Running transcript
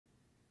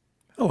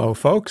Hello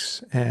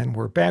folks, and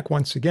we're back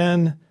once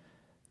again,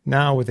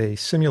 now with a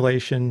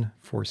simulation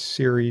for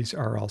series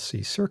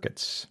RLC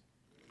circuits.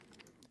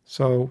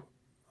 So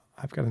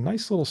I've got a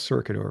nice little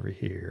circuit over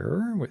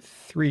here with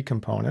three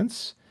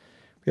components.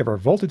 We have our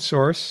voltage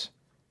source,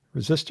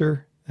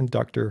 resistor,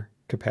 inductor,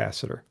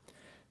 capacitor.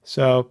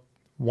 So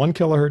 1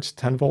 kilohertz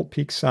 10 volt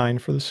peak sine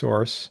for the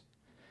source,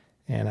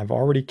 and I've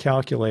already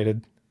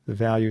calculated the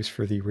values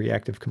for the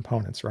reactive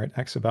components, right?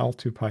 X of L,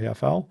 2 pi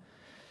FL.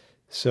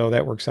 So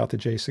that works out to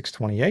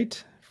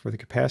J628. For the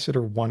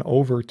capacitor, 1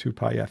 over 2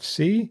 pi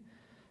FC.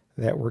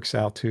 That works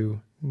out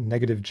to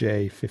negative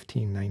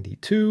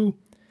J1592.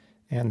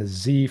 And the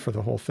Z for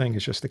the whole thing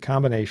is just the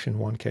combination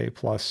 1K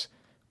plus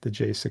the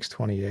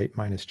J628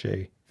 minus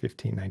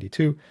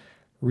J1592.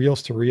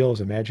 Reals to reals,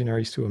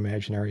 imaginaries to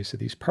imaginaries. So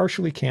these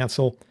partially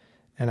cancel,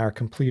 and our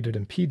completed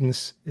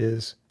impedance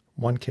is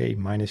 1K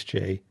minus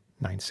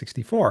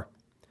J964.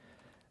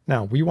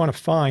 Now, we want to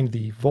find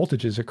the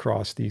voltages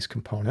across these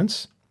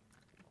components.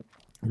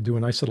 We'll do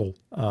a nice little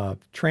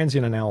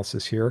transient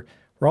analysis here.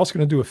 We're also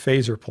going to do a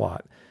phasor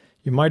plot.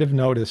 You might have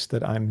noticed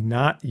that I'm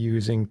not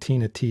using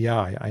TINA TI.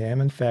 I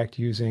am, in fact,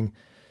 using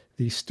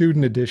the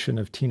student edition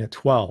of TINA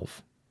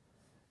 12.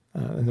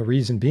 And the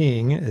reason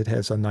being, it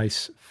has a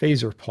nice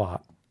phasor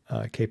plot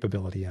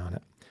capability on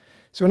it.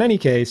 So in any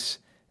case,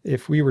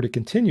 if we were to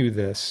continue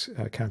this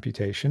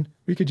computation,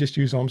 we could just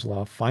use Ohm's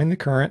law, find the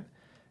current,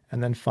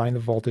 and then find the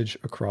voltage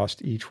across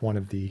each one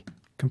of the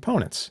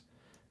components,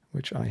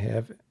 which I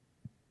have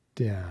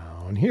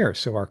down here.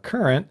 So our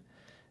current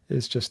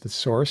is just the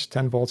source,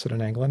 10 volts at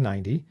an angle of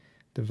 90,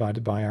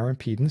 divided by our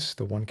impedance,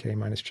 the 1K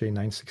minus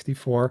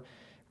J964.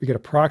 We get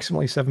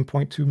approximately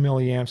 7.2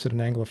 milliamps at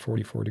an angle of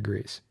 44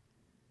 degrees.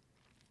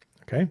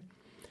 Okay?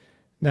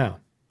 Now,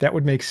 that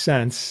would make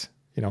sense,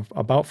 you know,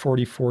 about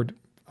 45,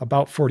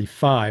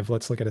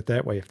 let's look at it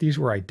that way. If these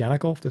were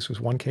identical, if this was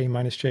 1K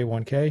minus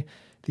J1K,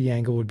 the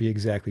angle would be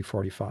exactly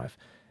 45.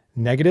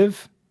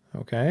 Negative,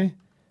 okay,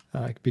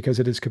 because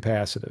it is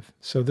capacitive.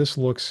 So this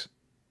looks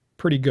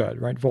pretty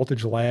good, right?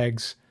 Voltage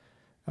lags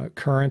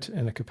current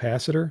and a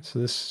capacitor. So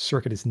this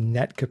circuit is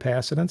net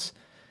capacitance.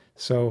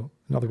 So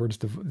in other words,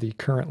 the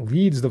current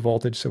leads the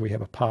voltage, so we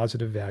have a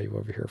positive value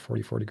over here,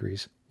 44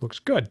 degrees. Looks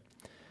good.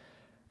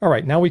 All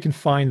right, now we can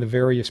find the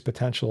various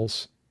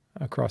potentials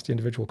across the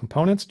individual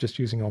components just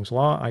using Ohm's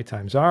law, I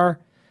times R.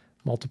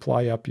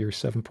 Multiply up your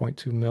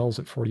 7.2 mils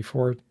at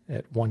 44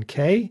 at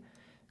 1K.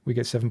 We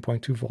get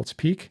 7.2 volts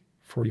peak,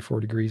 44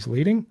 degrees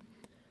leading.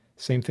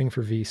 Same thing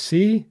for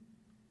VC,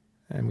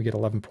 and we get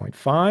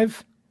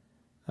 11.5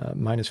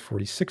 minus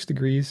 46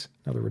 degrees,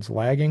 in other words,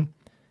 lagging.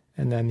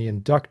 And then the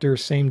inductor,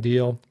 same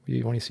deal.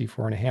 We only see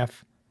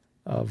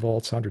 4.5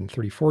 volts,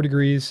 134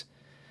 degrees.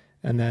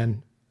 And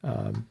then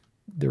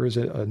there is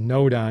a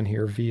node on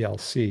here,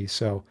 VLC.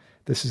 So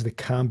this is the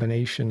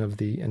combination of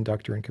the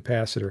inductor and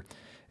capacitor.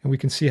 And we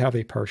can see how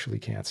they partially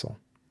cancel,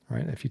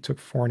 right? If you took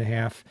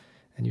 4.5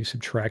 and you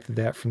subtracted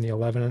that from the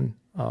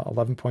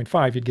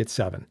 11.5, you'd get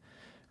 7,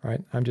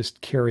 right? I'm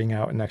just carrying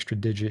out an extra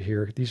digit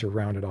here. These are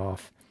rounded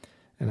off,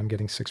 and I'm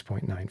getting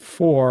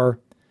 6.94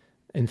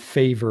 in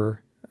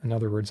favor, in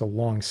other words,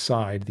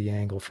 alongside the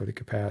angle for the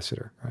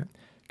capacitor, right?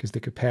 Because the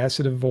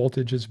capacitive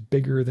voltage is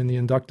bigger than the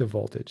inductive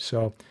voltage.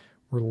 So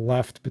we're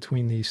left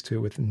between these two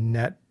with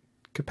net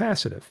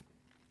capacitive,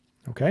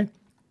 okay?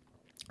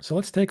 So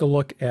let's take a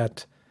look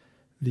at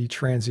the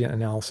transient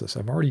analysis.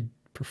 I've already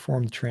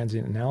performed the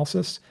transient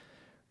analysis.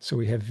 So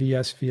we have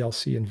VS,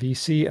 VLC, and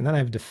VC, and then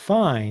I've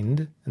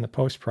defined in the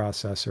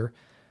post-processor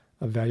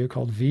a value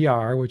called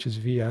VR, which is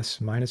VS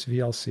minus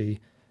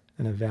VLC,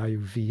 and a value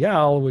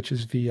VL, which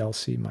is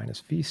VLC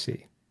minus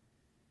VC.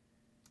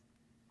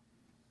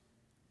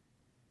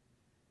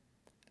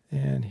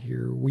 And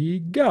here we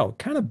go.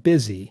 Kind of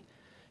busy.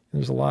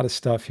 There's a lot of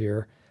stuff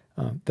here.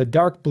 The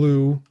dark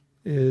blue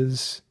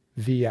is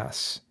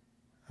VS,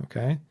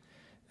 okay?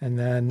 And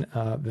then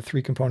the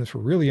three components we're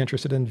really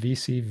interested in,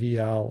 VC,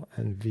 VL,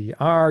 and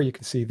VR. You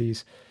can see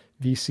these.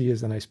 VC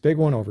is the nice big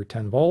one, over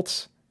 10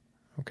 volts.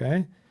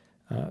 Okay.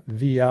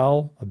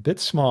 VL, a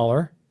bit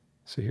smaller.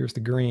 So here's the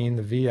green,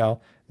 the VL.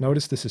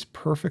 Notice this is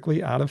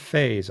perfectly out of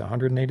phase,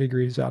 180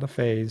 degrees out of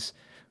phase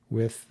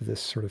with this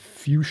sort of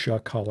fuchsia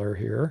color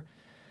here.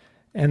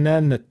 And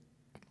then the,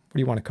 what do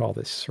you want to call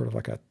this? Sort of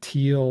like a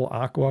teal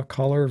aqua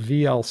color.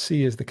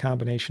 VLC is the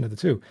combination of the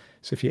two.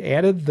 So if you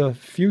added the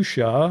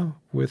fuchsia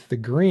with the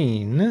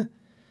green,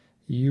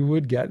 you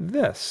would get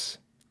this.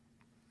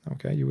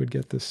 Okay, you would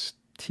get this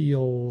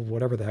teal,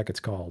 whatever the heck it's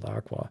called,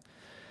 aqua.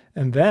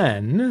 And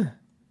then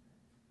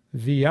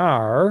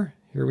VR,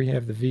 here we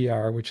have the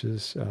VR, which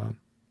is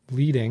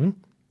leading,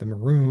 the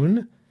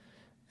maroon.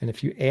 And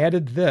if you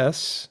added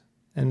this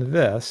and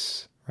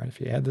this, right, if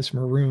you add this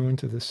maroon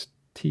to this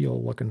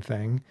teal looking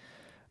thing,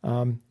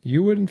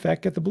 you would in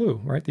fact get the blue,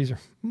 right? These are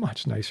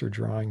much nicer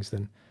drawings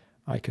than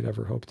I could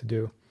ever hope to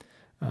do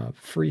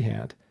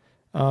freehand.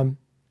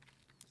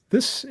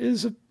 This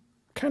is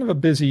kind of a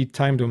busy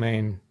time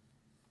domain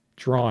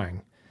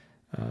drawing.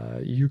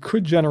 You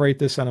could generate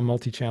this on a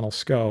multi-channel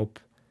scope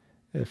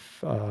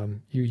if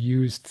you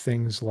used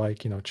things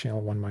like,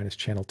 channel 1 minus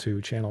channel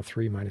 2, channel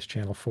 3 minus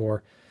channel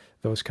 4,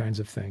 those kinds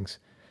of things.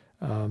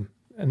 And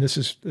this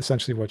is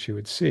essentially what you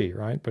would see,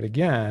 right? But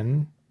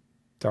again,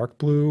 dark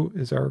blue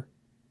is our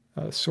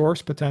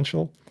source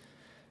potential.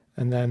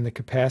 And then the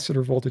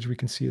capacitor voltage we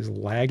can see is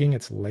lagging.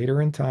 It's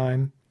later in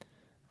time,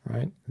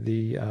 right?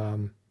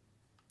 You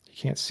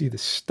can't see the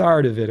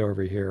start of it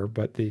over here,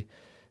 but the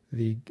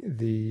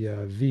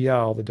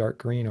VL, the dark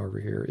green over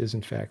here, is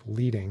in fact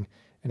leading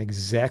and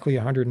exactly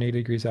 180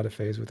 degrees out of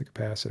phase with the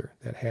capacitor.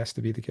 That has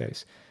to be the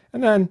case.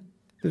 And then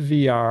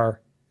the VR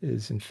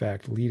is in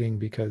fact leading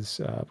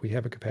because we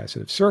have a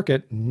capacitive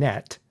circuit,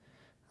 net,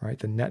 right?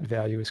 The net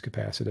value is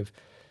capacitive.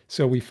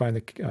 So we find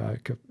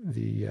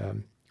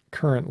the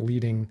current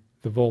leading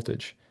the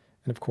voltage.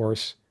 And of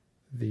course,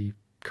 the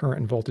current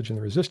and voltage in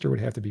the resistor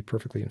would have to be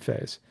perfectly in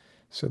phase.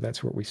 So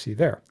that's what we see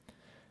there.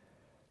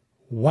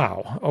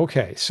 Wow.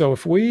 Okay. So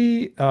if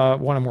we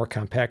want a more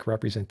compact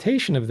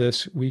representation of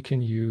this, we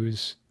can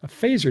use a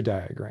phasor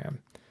diagram.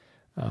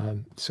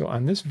 So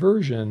on this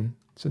version,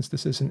 since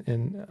this isn't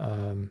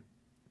in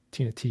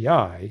TINA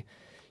TI,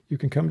 you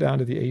can come down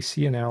to the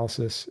AC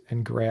analysis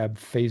and grab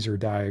phasor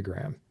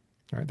diagram.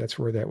 All right, that's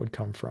where that would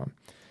come from.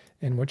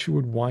 And what you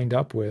would wind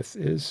up with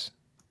is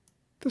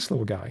this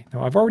little guy.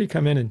 Now, I've already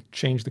come in and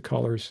changed the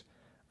colors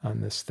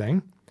on this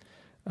thing.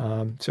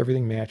 So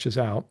everything matches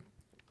out.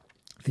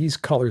 These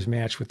colors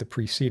match with the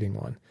preceding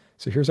one.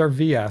 So here's our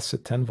VS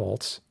at 10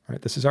 volts.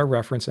 Right? This is our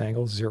reference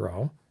angle,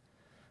 0.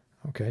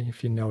 Okay,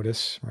 if you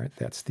notice, right,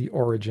 that's the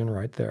origin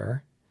right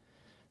there.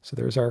 So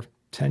there's our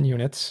 10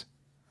 units.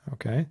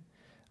 Okay.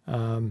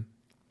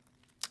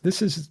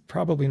 This is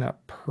probably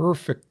not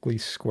perfectly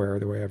square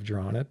the way I've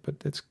drawn it, but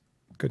it's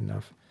good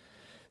enough.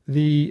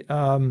 The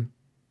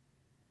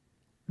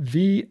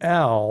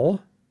VL,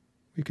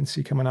 we can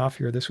see coming off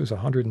here, this was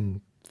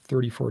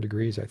 134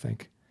 degrees, I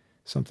think,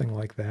 something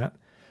like that.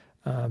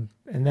 And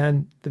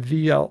then the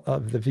VL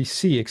of the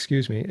VC,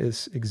 excuse me,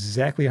 is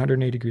exactly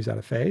 180 degrees out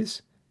of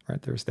phase.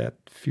 Right, there's that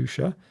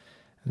fuchsia.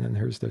 And then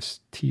there's this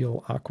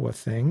teal aqua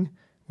thing,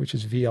 which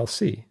is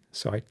VLC.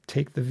 So I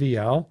take the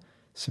VL,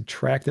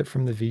 subtract it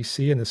from the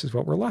VC, and this is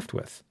what we're left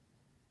with.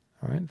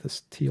 All right,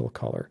 this teal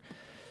color.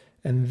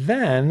 And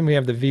then we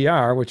have the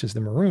VR, which is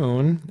the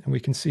maroon, and we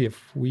can see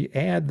if we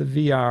add the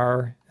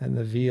VR and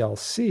the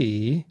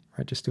VLC,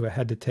 right, just do a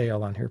head to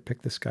tail on here,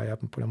 pick this guy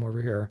up and put him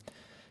over here.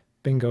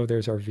 Bingo,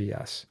 there's our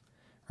VS.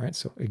 All right,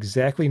 so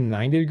exactly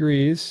 90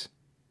 degrees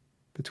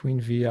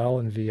between VL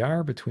and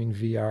VR, between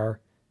VR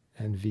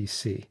and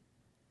VC.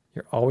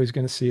 You're always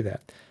going to see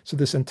that. So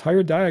this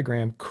entire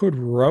diagram could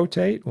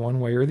rotate one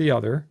way or the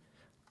other,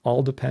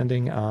 all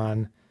depending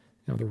on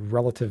the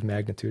relative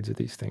magnitudes of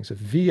these things. If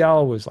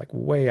VL was like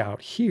way out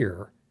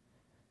here,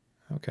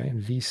 okay,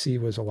 and VC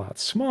was a lot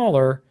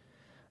smaller,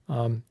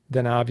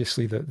 then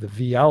obviously the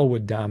VL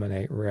would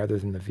dominate rather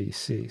than the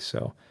VC.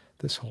 So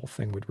this whole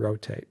thing would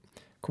rotate.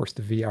 Of course,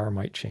 the VR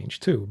might change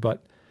too,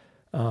 but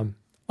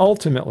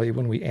ultimately,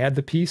 when we add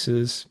the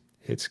pieces,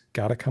 it's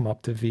got to come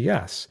up to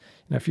VS.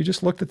 Now, if you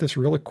just looked at this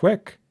really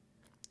quick,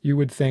 you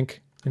would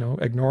think,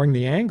 ignoring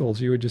the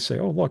angles, you would just say,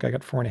 oh, look, I got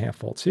 4.5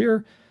 volts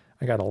here.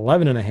 I got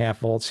 11.5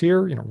 volts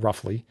here,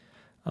 roughly.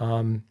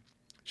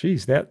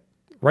 Geez, that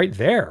right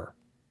there,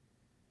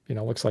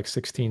 looks like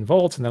 16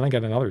 volts. And then I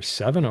got another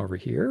 7 over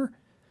here,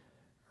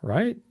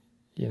 right?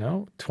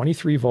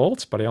 23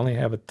 volts, but I only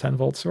have a 10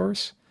 volt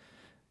source.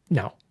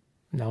 No,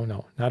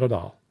 not at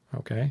all.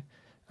 Okay.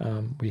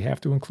 We have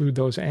to include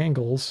those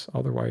angles.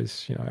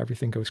 Otherwise,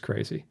 everything goes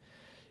crazy.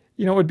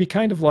 It would be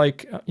kind of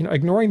like,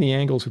 ignoring the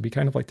angles would be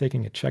kind of like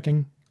taking a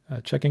checking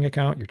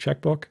account, your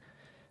checkbook,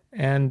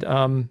 and,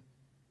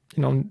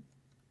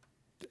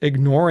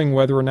 ignoring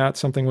whether or not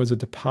something was a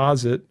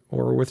deposit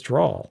or a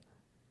withdrawal.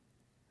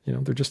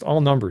 They're just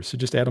all numbers. So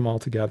just add them all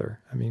together.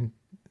 I mean,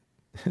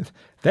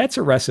 that's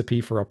a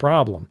recipe for a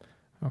problem.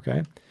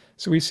 Okay.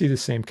 So we see the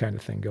same kind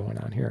of thing going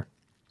on here.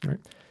 Right.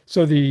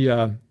 So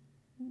the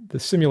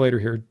simulator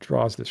here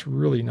draws this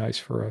really nice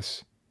for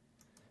us.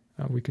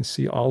 We can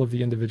see all of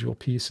the individual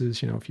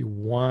pieces. If you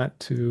want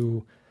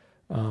to,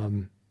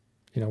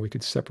 we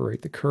could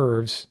separate the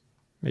curves.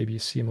 Maybe you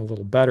see them a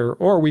little better,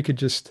 or we could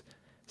just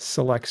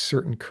select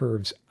certain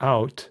curves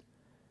out.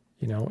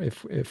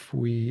 If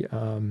we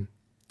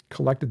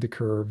collected the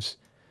curves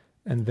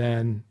and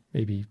then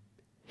maybe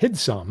hid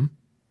some.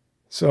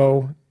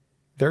 So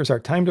there's our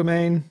time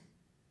domain.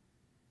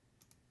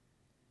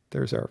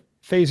 There's our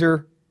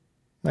phasor,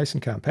 nice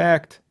and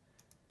compact.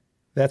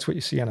 That's what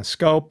you see on a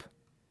scope.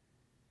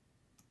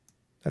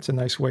 That's a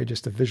nice way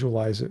just to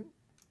visualize it.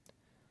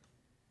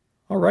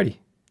 Alrighty,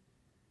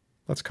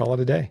 let's call it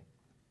a day,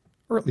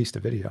 or at least a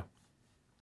video.